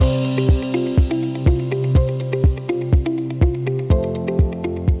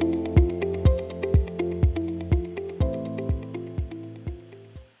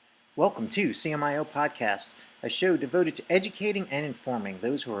to CMIO Podcast, a show devoted to educating and informing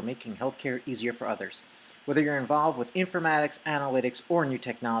those who are making healthcare easier for others. Whether you're involved with informatics, analytics, or new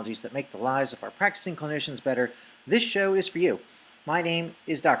technologies that make the lives of our practicing clinicians better, this show is for you. My name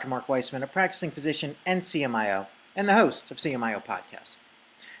is Dr. Mark Weissman, a practicing physician and CMIO, and the host of CMIO Podcast.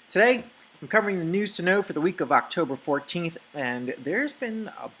 Today, I'm covering the news to know for the week of October 14th, and there's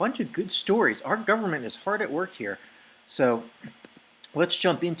been a bunch of good stories. Our government is hard at work here. So let's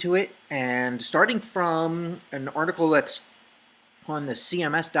jump into it, and starting from an article that's on the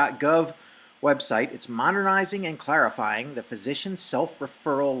cms.gov website, it's Modernizing and Clarifying the Physician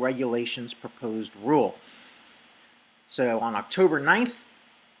Self-Referral Regulations Proposed Rule. So on October 9th,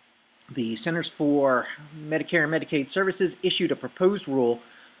 the Centers for Medicare and Medicaid Services issued a proposed rule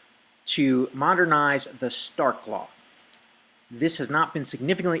to modernize the Stark Law. This has not been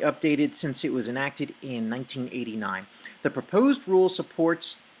significantly updated since it was enacted in 1989. The proposed rule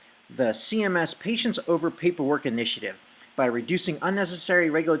supports the CMS Patients Over Paperwork initiative by reducing unnecessary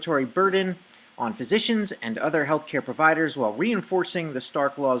regulatory burden on physicians and other healthcare providers while reinforcing the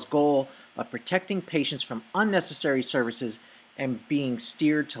Stark Law's goal of protecting patients from unnecessary services and being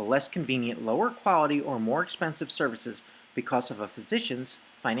steered to less convenient, lower quality, or more expensive services because of a physician's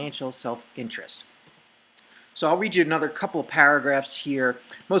financial self-interest. So I'll read you another couple of paragraphs here.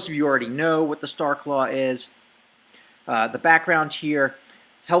 Most of you already know what the Stark Law is. The background here,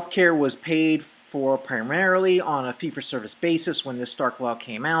 healthcare was paid for primarily on a fee-for-service basis when this Stark Law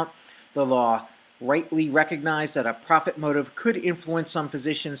came out. The law rightly recognized that a profit motive could influence some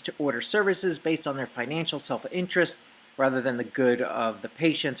physicians to order services based on their financial self-interest rather than the good of the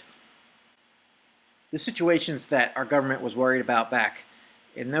patient. The situations that our government was worried about back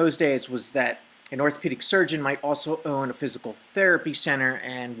in those days was that an orthopedic surgeon might also own a physical therapy center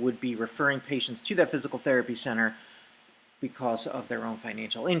and would be referring patients to that physical therapy center because of their own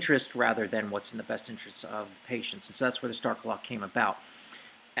financial interest rather than what's in the best interests of patients. And so that's where the Stark Law came about.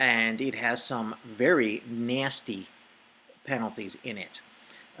 And it has some very nasty penalties in it.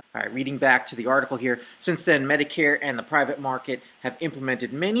 All right, reading back to the article here. Since then, Medicare and the private market have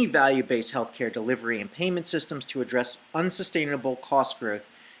implemented many value-based healthcare delivery and payment systems to address unsustainable cost growth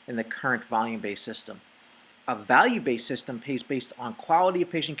in the current volume-based system. A value-based system pays based on quality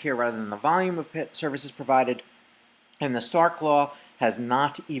of patient care rather than the volume of services provided, and the Stark Law has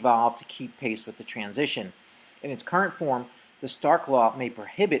not evolved to keep pace with the transition. In its current form, the Stark Law may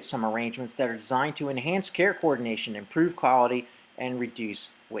prohibit some arrangements that are designed to enhance care coordination, improve quality, and reduce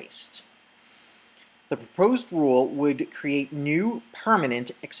waste. The proposed rule would create new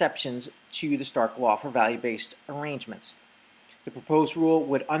permanent exceptions to the Stark Law for value-based arrangements. The proposed rule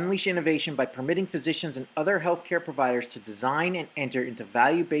would unleash innovation by permitting physicians and other healthcare providers to design and enter into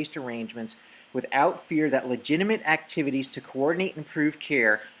value-based arrangements without fear that legitimate activities to coordinate and improve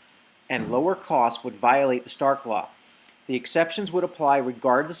care and lower costs would violate the Stark Law. The exceptions would apply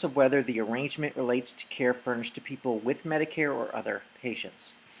regardless of whether the arrangement relates to care furnished to people with Medicare or other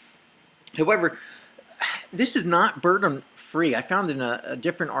patients. However, this is not burden-free. I found in a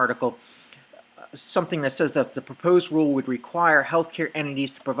different article something that says that the proposed rule would require healthcare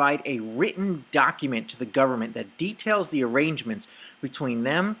entities to provide a written document to the government that details the arrangements between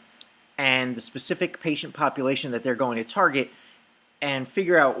them and the specific patient population that they're going to target and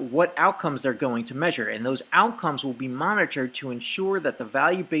figure out what outcomes they're going to measure. And those outcomes will be monitored to ensure that the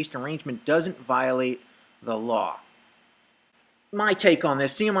value-based arrangement doesn't violate the law. My take on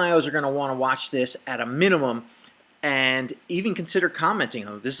this, CMIOs are going to want to watch this at a minimum and even consider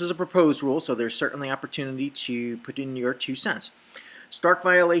commenting. This is a proposed rule, so there's certainly opportunity to put in your 2 cents. Stark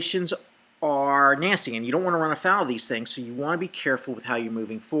violations are nasty, and you don't want to run afoul of these things, so you want to be careful with how you're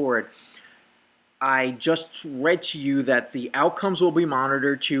moving forward. I just read to you that the outcomes will be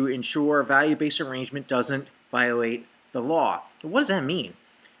monitored to ensure a value-based arrangement doesn't violate the law. What does that mean?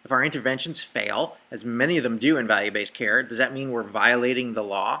 If our interventions fail, as many of them do in value-based care, does that mean we're violating the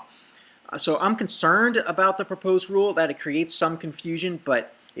law? So I'm concerned about the proposed rule, that it creates some confusion,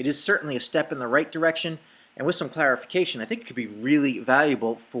 but it is certainly a step in the right direction, and with some clarification, I think it could be really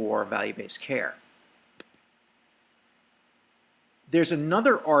valuable for value-based care. There's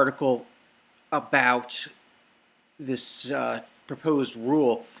another article about this proposed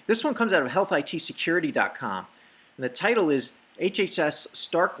rule. This one comes out of healthitsecurity.com, and the title is HHS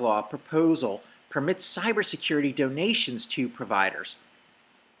Stark Law Proposal Permits Cybersecurity Donations to Providers.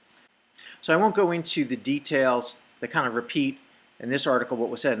 So I won't go into the details that kind of repeat in this article what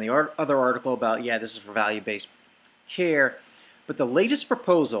was said in the other article about, this is for value-based care. But the latest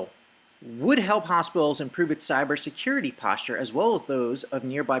proposal would help hospitals improve its cybersecurity posture as well as those of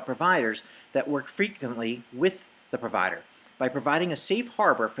nearby providers that work frequently with the provider. by providing a safe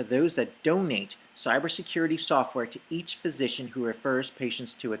harbor for those that donate cybersecurity software to each physician who refers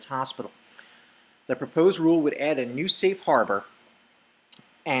patients to its hospital. The proposed rule would add a new safe harbor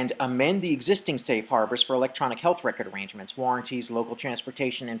and amend the existing safe harbors for electronic health record arrangements, warranties, local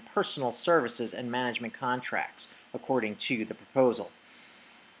transportation, and personal services and management contracts, according to the proposal.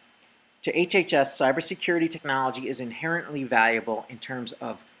 To HHS, cybersecurity technology is inherently valuable in terms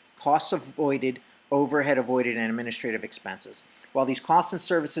of costs avoided, overhead avoided, and administrative expenses. While these costs and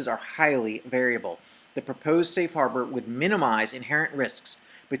services are highly variable, the proposed safe harbor would minimize inherent risks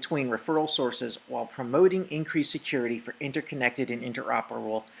between referral sources while promoting increased security for interconnected and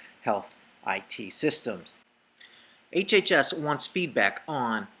interoperable health IT systems. HHS wants feedback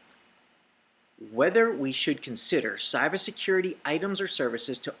on whether we should consider cybersecurity items or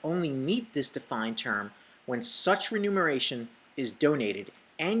services to only meet this defined term when such remuneration is donated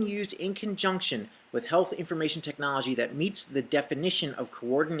and used in conjunction with health information technology that meets the definition of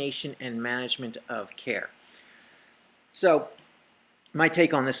coordination and management of care. So, my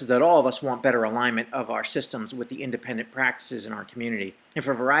take on this is that all of us want better alignment of our systems with the independent practices in our community. And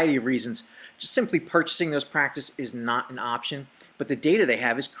for a variety of reasons, just simply purchasing those practices is not an option, but the data they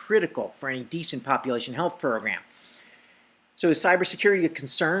have is critical for any decent population health program. So is cybersecurity a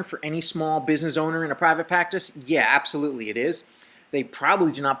concern for any small business owner in a private practice? Yeah, absolutely it is. They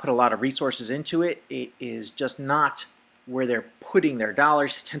probably do not put a lot of resources into it. It is just not where they're putting their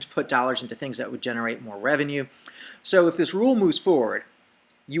dollars. They tend to put dollars into things that would generate more revenue. So if this rule moves forward,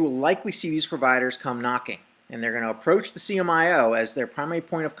 you will likely see these providers come knocking, and they're going to approach the CMIO as their primary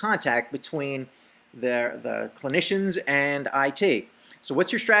point of contact between the clinicians and IT. So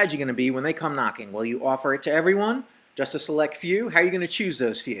what's your strategy going to be when they come knocking? Will you offer it to everyone? Just a select few? How are you going to choose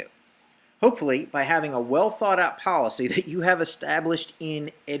those few? Hopefully by having a well thought out policy that you have established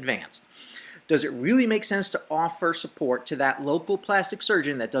in advance. Does it really make sense to offer support to that local plastic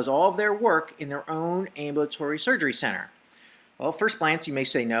surgeon that does all of their work in their own ambulatory surgery center? Well, first glance you may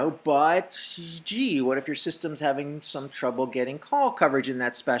say no, but gee, what if your system's having some trouble getting call coverage in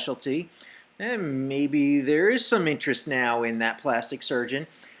that specialty? And maybe there is some interest now in that plastic surgeon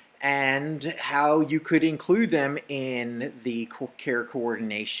and how you could include them in the care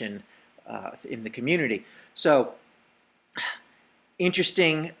coordination in the community. So,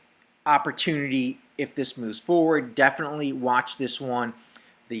 interesting opportunity if this moves forward. Definitely watch this one.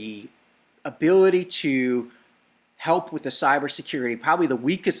 The ability to help with the cybersecurity, probably the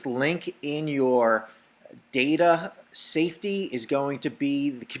weakest link in your data safety is going to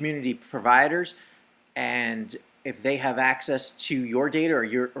be the community providers, and if they have access to your data or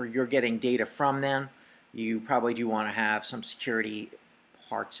you're getting data from them, you probably do want to have some security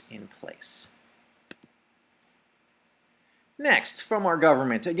parts in place. Next, from our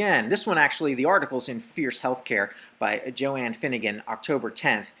government, again, this one actually, the article's in Fierce Healthcare by Joanne Finnegan, October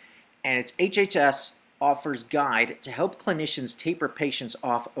 10th, and it's HHS offers guide to help clinicians taper patients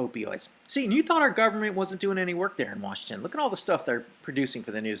off opioids. See, and you thought our government wasn't doing any work there in Washington. Look at all the stuff they're producing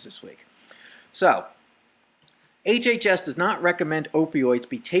for the news this week. So, HHS does not recommend opioids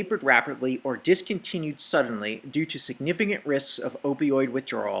be tapered rapidly or discontinued suddenly due to significant risks of opioid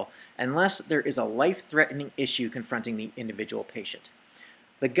withdrawal unless there is a life-threatening issue confronting the individual patient.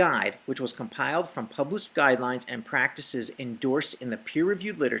 The guide, which was compiled from published guidelines and practices endorsed in the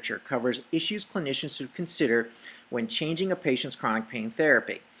peer-reviewed literature, covers issues clinicians should consider when changing a patient's chronic pain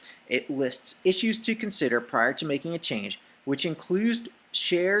therapy. It lists issues to consider prior to making a change, which includes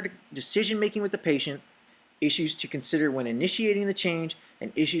shared decision-making with the patient, issues to consider when initiating the change,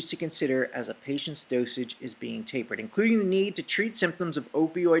 and issues to consider as a patient's dosage is being tapered, including the need to treat symptoms of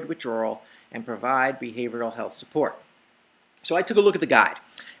opioid withdrawal and provide behavioral health support. So I took a look at the guide,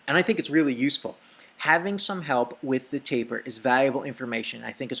 and I think it's really useful. Having some help with the taper is valuable information.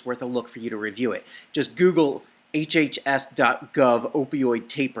 I think it's worth a look for you to review it. Just Google hhs.gov opioid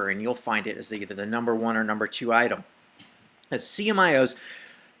taper, and you'll find it as either the number 1 or number 2 item. As CMIOs,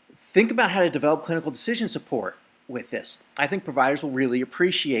 think about how to develop clinical decision support with this. I think providers will really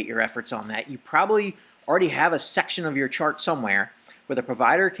appreciate your efforts on that. You probably already have a section of your chart somewhere where the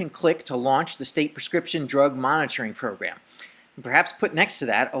provider can click to launch the state prescription drug monitoring program. And perhaps put next to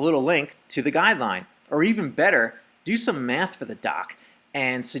that a little link to the guideline. Or even better, do some math for the doc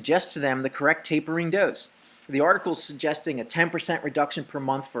and suggest to them the correct tapering dose. The article is suggesting a 10% reduction per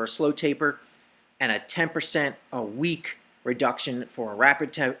month for a slow taper and a 10% a week reduction for a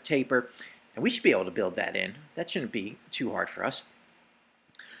rapid taper. And we should be able to build that in. That shouldn't be too hard for us.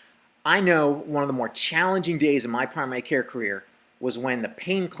 I know one of the more challenging days in my primary care career was when the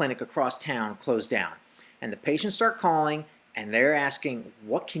pain clinic across town closed down. And the patients start calling and they're asking,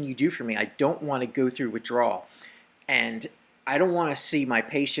 what can you do for me? I don't want to go through withdrawal. And I don't want to see my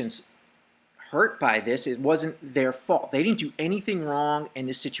patients hurt by this. It wasn't their fault. They didn't do anything wrong in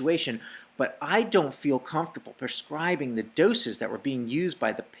this situation, but I don't feel comfortable prescribing the doses that were being used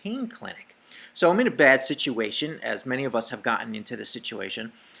by the pain clinic. So I'm in a bad situation, as many of us have gotten into this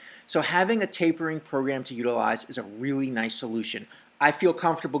situation. So having a tapering program to utilize is a really nice solution. I feel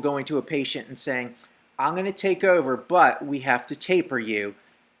comfortable going to a patient and saying, I'm going to take over, but we have to taper you,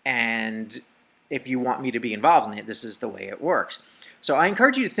 and if you want me to be involved in it, this is the way it works. So I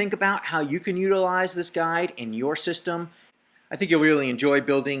encourage you to think about how you can utilize this guide in your system. I think you'll really enjoy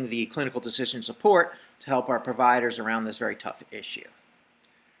building the clinical decision support to help our providers around this very tough issue.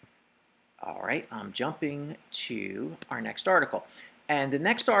 All right, I'm jumping to our next article. And the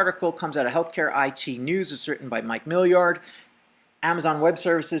next article comes out of Healthcare IT News. It's written by Mike Milliard. Amazon Web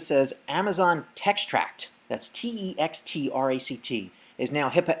Services says Amazon Textract, that's Textract, is now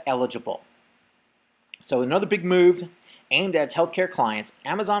HIPAA eligible. So another big move aimed at its healthcare clients.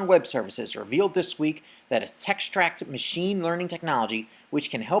 Amazon Web Services revealed this week that its Textract machine learning technology, which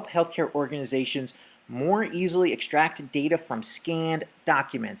can help healthcare organizations more easily extract data from scanned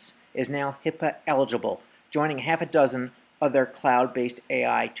documents, is now HIPAA eligible, joining half a dozen other cloud-based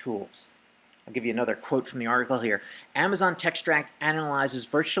AI tools. I'll give you another quote from the article here. Amazon Textract analyzes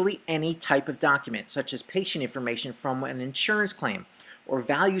virtually any type of document, such as patient information from an insurance claim or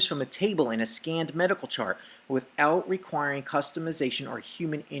values from a table in a scanned medical chart, without requiring customization or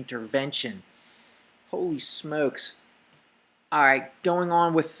human intervention. Holy smokes. All right, going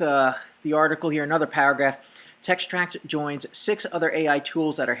on with the article here, another paragraph. Textract joins 6 other AI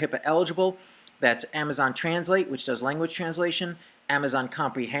tools that are HIPAA eligible. That's Amazon Translate, which does language translation, Amazon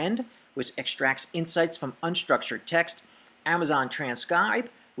Comprehend, which extracts insights from unstructured text, Amazon Transcribe,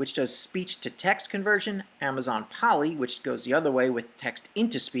 which does speech-to-text conversion, Amazon Polly, which goes the other way with text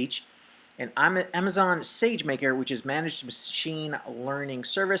into speech, and Amazon SageMaker, which is managed machine learning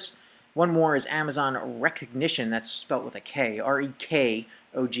service. One more is Amazon Rekognition, that's spelled with a K, Rekognition,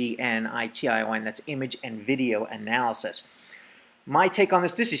 that's image and video analysis. My take on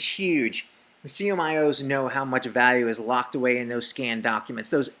this is huge. The CMIOs know how much value is locked away in those scanned documents.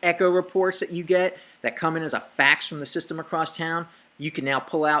 Those echo reports that you get that come in as a fax from the system across town, you can now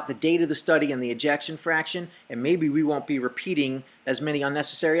pull out the date of the study and the ejection fraction, and maybe we won't be repeating as many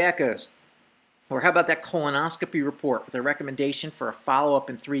unnecessary echoes. Or how about that colonoscopy report with a recommendation for a follow-up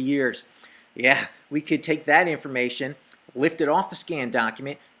in 3 years? Yeah, we could take that information, lift it off the scanned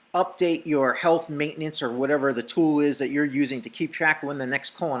document, update your health maintenance or whatever the tool is that you're using to keep track of when the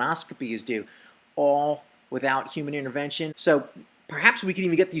next colonoscopy is due, all without human intervention. So perhaps we can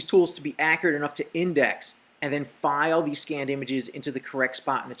even get these tools to be accurate enough to index and then file these scanned images into the correct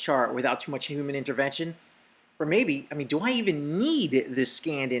spot in the chart without too much human intervention. Or maybe, do I even need this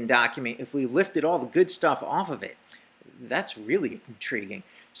scanned in document if we lifted all the good stuff off of it? That's really intriguing.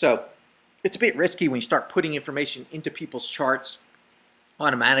 So it's a bit risky when you start putting information into people's charts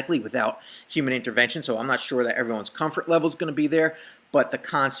automatically without human intervention, so I'm not sure that everyone's comfort level is going to be there, but the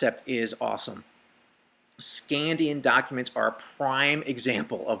concept is awesome. Scanned in documents are a prime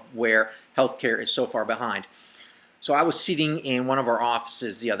example of where healthcare is so far behind. So I was sitting in one of our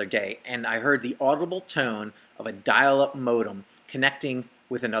offices the other day, and I heard the audible tone of a dial-up modem connecting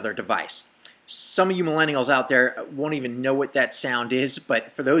with another device. Some of you millennials out there won't even know what that sound is,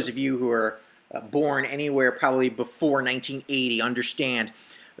 but for those of you who are born anywhere probably before 1980, understand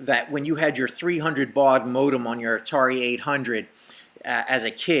that when you had your 300 baud modem on your Atari 800 as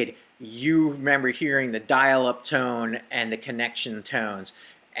a kid, you remember hearing the dial-up tone and the connection tones.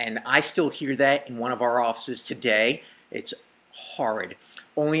 And I still hear that in one of our offices today. It's horrid.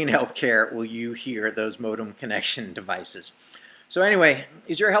 Only in healthcare will you hear those modem connection devices. So anyway,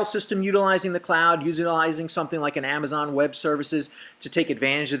 is your health system utilizing the cloud, utilizing something like an Amazon Web Services to take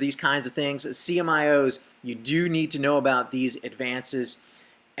advantage of these kinds of things? As CMIOs, you do need to know about these advances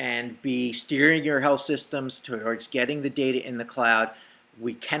and be steering your health systems towards getting the data in the cloud.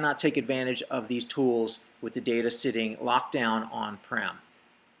 We cannot take advantage of these tools with the data sitting locked down on-prem.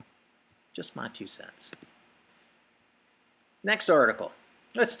 Just my 2 cents. Next article.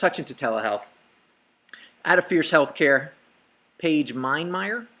 Let's touch into telehealth. Out of Fierce Healthcare, Paige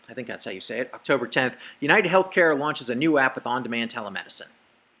Meinmeier, I think that's how you say it, October 10th, United Healthcare launches a new app with on-demand telemedicine.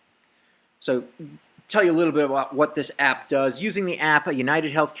 So, tell you a little bit about what this app does. Using the app, a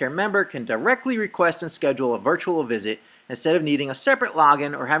United Healthcare member can directly request and schedule a virtual visit instead of needing a separate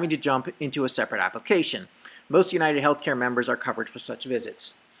login or having to jump into a separate application. Most United Healthcare members are covered for such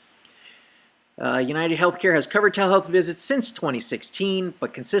visits. United Healthcare has covered telehealth visits since 2016,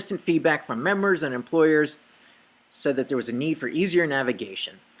 but consistent feedback from members and employers said that there was a need for easier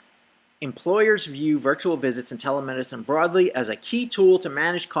navigation. Employers view virtual visits and telemedicine broadly as a key tool to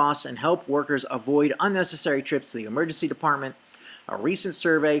manage costs and help workers avoid unnecessary trips to the emergency department. A recent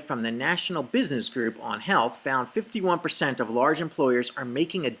survey from the National Business Group on Health found 51% of large employers are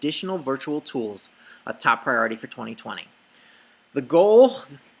making additional virtual tools a top priority for 2020. The goal,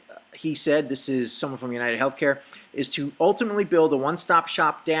 he said, this is someone from United Healthcare, is to ultimately build a one-stop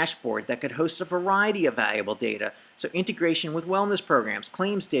shop dashboard that could host a variety of valuable data. So integration with wellness programs,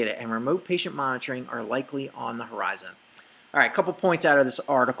 claims data, and remote patient monitoring are likely on the horizon. All right, a couple points out of this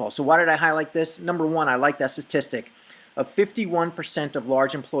article. So why did I highlight this? Number one, I like that statistic of 51% of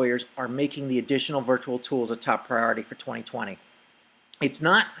large employers are making the additional virtual tools a top priority for 2020. It's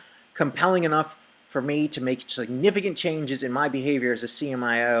not compelling enough for me to make significant changes in my behavior as a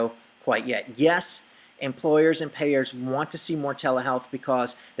CMIO quite yet. Yes, employers and payers want to see more telehealth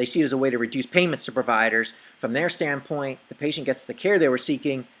because they see it as a way to reduce payments to providers. From their standpoint, the patient gets the care they were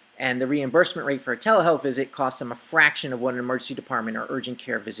seeking, and the reimbursement rate for a telehealth visit costs them a fraction of what an emergency department or urgent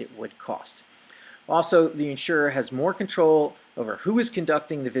care visit would cost. Also, the insurer has more control over who is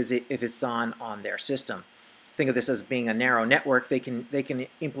conducting the visit if it's done on their system. Think of this as being a narrow network. They can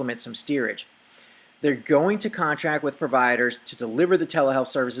implement some steerage. They're going to contract with providers to deliver the telehealth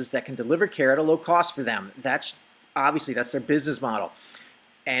services that can deliver care at a low cost for them. That's their business model.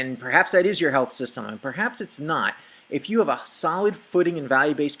 And perhaps that is your health system, and perhaps it's not. If you have a solid footing in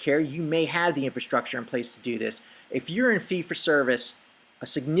value-based care, you may have the infrastructure in place to do this. If you're in fee-for-service, a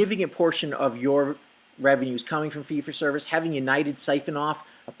significant portion of your revenue is coming from fee-for-service. Having United siphon off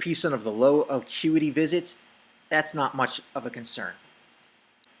a piece of the low acuity visits, that's not much of a concern.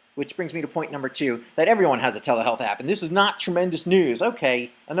 Which brings me to point number two, that everyone has a telehealth app. And this is not tremendous news.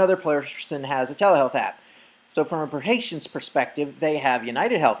 Okay, another person has a telehealth app. So from a patient's perspective, they have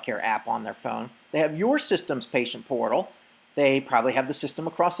United Healthcare app on their phone. They have your system's patient portal. They probably have the system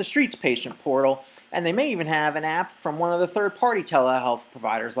across the street's patient portal. And they may even have an app from one of the third-party telehealth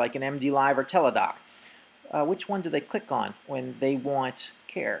providers like an MD Live or Teladoc. Which one do they click on when they want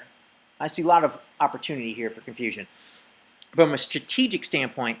care? I see a lot of opportunity here for confusion. From a strategic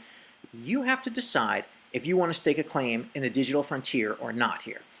standpoint, you have to decide if you want to stake a claim in the digital frontier or not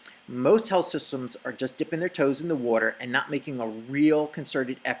here. Most health systems are just dipping their toes in the water and not making a real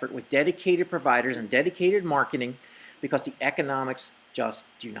concerted effort with dedicated providers and dedicated marketing because the economics just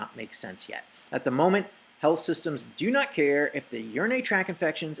do not make sense yet. At the moment, health systems do not care if the urinary tract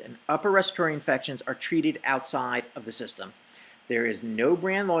infections and upper respiratory infections are treated outside of the system. There is no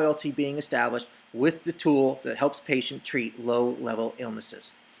brand loyalty being established with the tool that helps patients treat low-level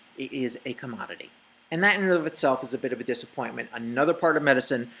illnesses. It is a commodity. And that in and of itself is a bit of a disappointment. Another part of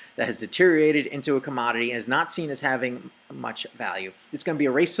medicine that has deteriorated into a commodity and is not seen as having much value. It's going to be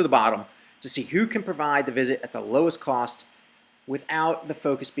a race to the bottom to see who can provide the visit at the lowest cost without the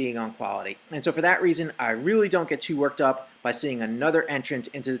focus being on quality. And so for that reason, I really don't get too worked up by seeing another entrant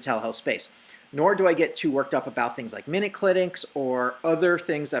into the telehealth space. Nor do I get too worked up about things like minute clinics or other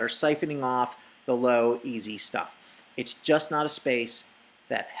things that are siphoning off the low, easy stuff. It's just not a space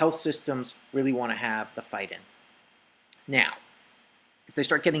that health systems really want to have the fight in. Now, if they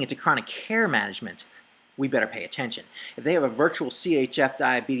start getting into chronic care management, we better pay attention. If they have a virtual CHF,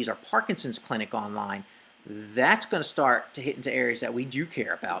 diabetes, or Parkinson's clinic online, that's going to start to hit into areas that we do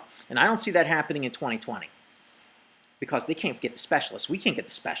care about. And I don't see that happening in 2020 because they can't get the specialists. We can't get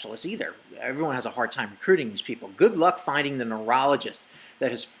the specialists either. Everyone has a hard time recruiting these people. Good luck finding the neurologist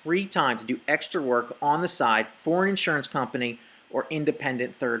that has free time to do extra work on the side for an insurance company or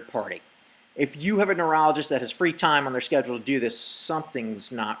independent third party. If you have a neurologist that has free time on their schedule to do this,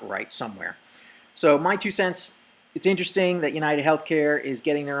 something's not right somewhere. So my 2 cents, it's interesting that United Healthcare is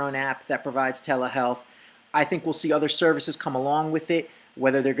getting their own app that provides telehealth. I think we'll see other services come along with it,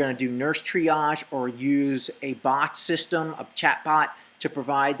 whether they're going to do nurse triage or use a bot system, a chat bot, to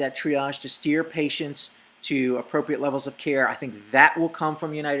provide that triage to steer patients to appropriate levels of care. I think that will come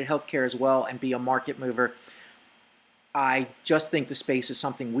from United Healthcare as well and be a market mover. I just think the space is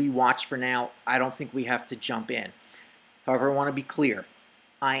something we watch for now. I don't think we have to jump in. However, I want to be clear.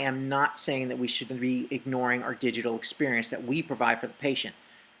 I am not saying that we should be ignoring our digital experience that we provide for the patient,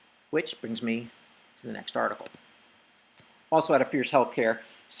 which brings me to the next article. Also out of Fierce Healthcare,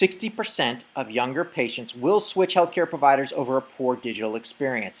 60% of younger patients will switch healthcare providers over a poor digital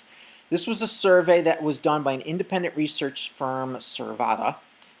experience. This was a survey that was done by an independent research firm, Survata,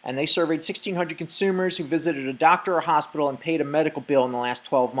 and they surveyed 1,600 consumers who visited a doctor or hospital and paid a medical bill in the last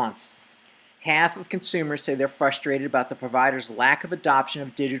 12 months. Half of consumers say they're frustrated about the provider's lack of adoption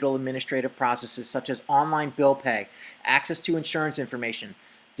of digital administrative processes such as online bill pay, access to insurance information,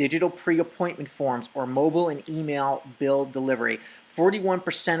 digital pre-appointment forms, or mobile and email bill delivery.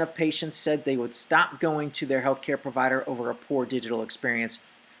 41% of patients said they would stop going to their healthcare provider over a poor digital experience.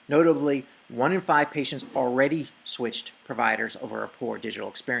 Notably, 1 in 5 patients already switched providers over a poor digital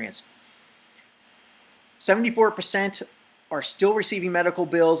experience. 74% are still receiving medical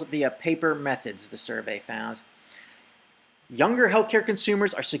bills via paper methods, the survey found. Younger healthcare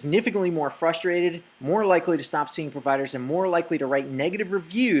consumers are significantly more frustrated, more likely to stop seeing providers, and more likely to write negative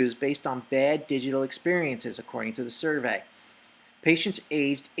reviews based on bad digital experiences, according to the survey. Patients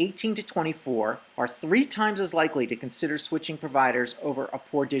aged 18 to 24 are 3 times as likely to consider switching providers over a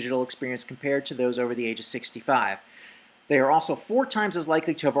poor digital experience compared to those over the age of 65. They are also 4 times as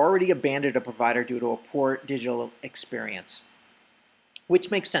likely to have already abandoned a provider due to a poor digital experience, which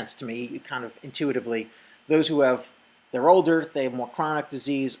makes sense to me, kind of intuitively. Those who they're older, they have more chronic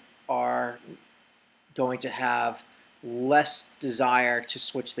disease, are going to have less desire to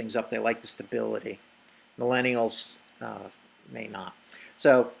switch things up. They like the stability. Millennials may not.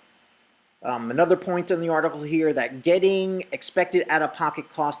 So another point in the article here, that getting expected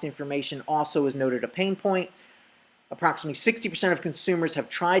out-of-pocket cost information also is noted a pain point. Approximately 60% of consumers have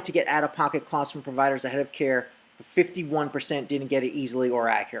tried to get out-of-pocket costs from providers ahead of care, but 51% didn't get it easily or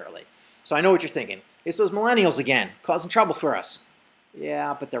accurately. So I know what you're thinking. It's those millennials again, causing trouble for us.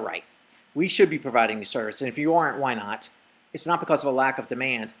 Yeah, but they're right. We should be providing these services, and if you aren't, why not? It's not because of a lack of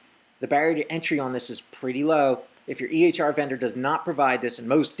demand. The barrier to entry on this is pretty low. If your EHR vendor does not provide this, and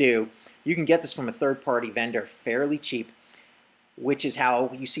most do, you can get this from a third-party vendor fairly cheap, which is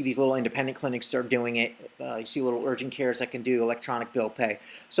how you see these little independent clinics start doing it. You see little urgent cares that can do electronic bill pay.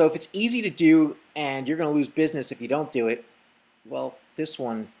 So if it's easy to do and you're going to lose business if you don't do it, well, this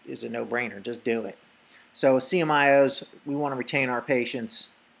one is a no-brainer. Just do it. So CMIOs, we want to retain our patients.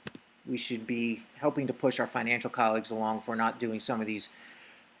 We should be helping to push our financial colleagues along if we're not doing some of these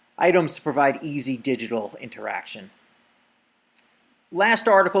items to provide easy digital interaction. Last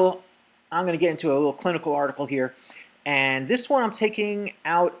article, I'm going to get into a little clinical article here. And this one I'm taking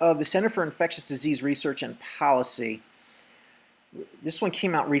out of the Center for Infectious Disease Research and Policy. This one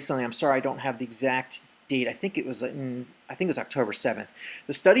came out recently. I'm sorry I don't have the exact date. I think it was October 7th.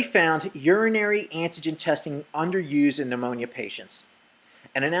 The study found urinary antigen testing underused in pneumonia patients.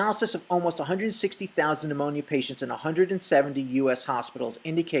 An analysis of almost 160,000 pneumonia patients in 170 U.S. hospitals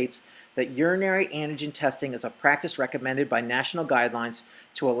indicates that urinary antigen testing is a practice recommended by national guidelines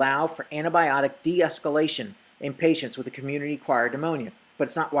to allow for antibiotic de-escalation in patients with a community-acquired pneumonia, but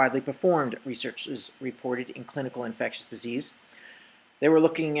it's not widely performed, researchers reported in Clinical Infectious Disease. They were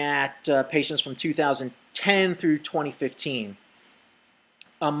looking at patients from 2010 through 2015.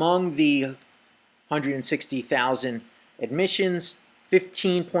 Among the 160,000 admissions,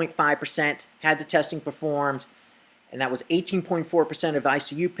 15.5% had the testing performed, and that was 18.4% of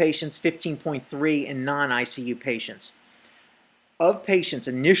ICU patients, 15.3% in non-ICU patients. Of patients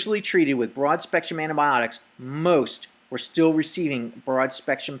initially treated with broad-spectrum antibiotics, most were still receiving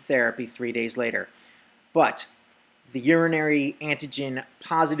broad-spectrum therapy 3 days later. But the urinary antigen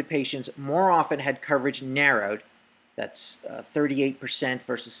positive patients more often had coverage narrowed. That's 38%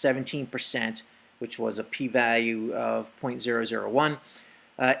 versus 17%, which was a p-value of 0.001.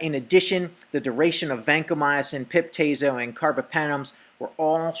 In addition, the duration of vancomycin, pip/tazo, and carbapenems were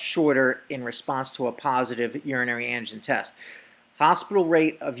all shorter in response to a positive urinary antigen test. Hospital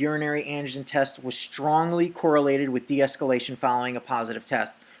rate of urinary antigen test was strongly correlated with de-escalation following a positive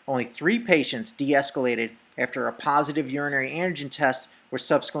test. Only 3 patients de-escalated after a positive urinary antigen test were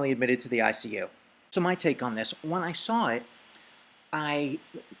subsequently admitted to the ICU. So my take on this, when I saw it, I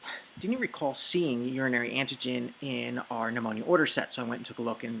didn't recall seeing urinary antigen in our pneumonia order set, so I went and took a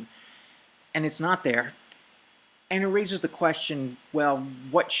look, and it's not there. And it raises the question, well,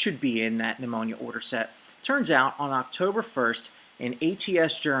 what should be in that pneumonia order set? Turns out, on October 1st, in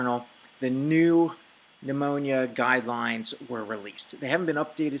ATS Journal, the new pneumonia guidelines were released. They haven't been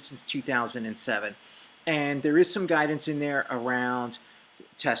updated since 2007. And there is some guidance in there around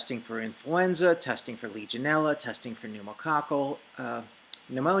testing for influenza, testing for Legionella, testing for pneumococcal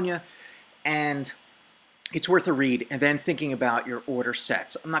pneumonia, and it's worth a read, and then thinking about your order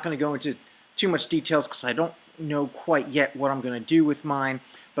sets. I'm not going to go into too much details because I don't know quite yet what I'm going to do with mine,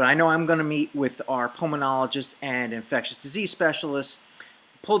 but I know I'm going to meet with our pulmonologist and infectious disease specialists,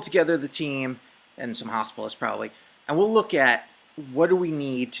 pull together the team, and some hospitalists probably, and we'll look at what do we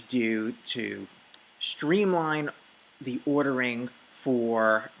need to do to streamline the ordering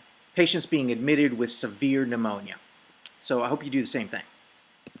for patients being admitted with severe pneumonia. So I hope you do the same thing.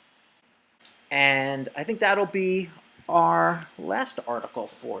 And I think that'll be our last article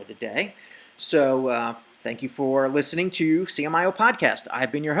for the day. So Thank you for listening to CMIO Podcast.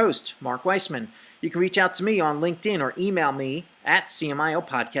 I've been your host, Mark Weissman. You can reach out to me on LinkedIn or email me at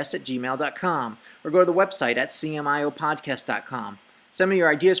cmiopodcast@gmail.com or go to the website at cmiopodcast.com. Send me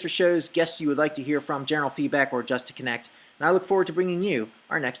your ideas for shows, guests you would like to hear from, general feedback, or just to connect, and I look forward to bringing you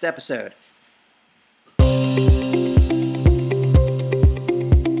our next episode.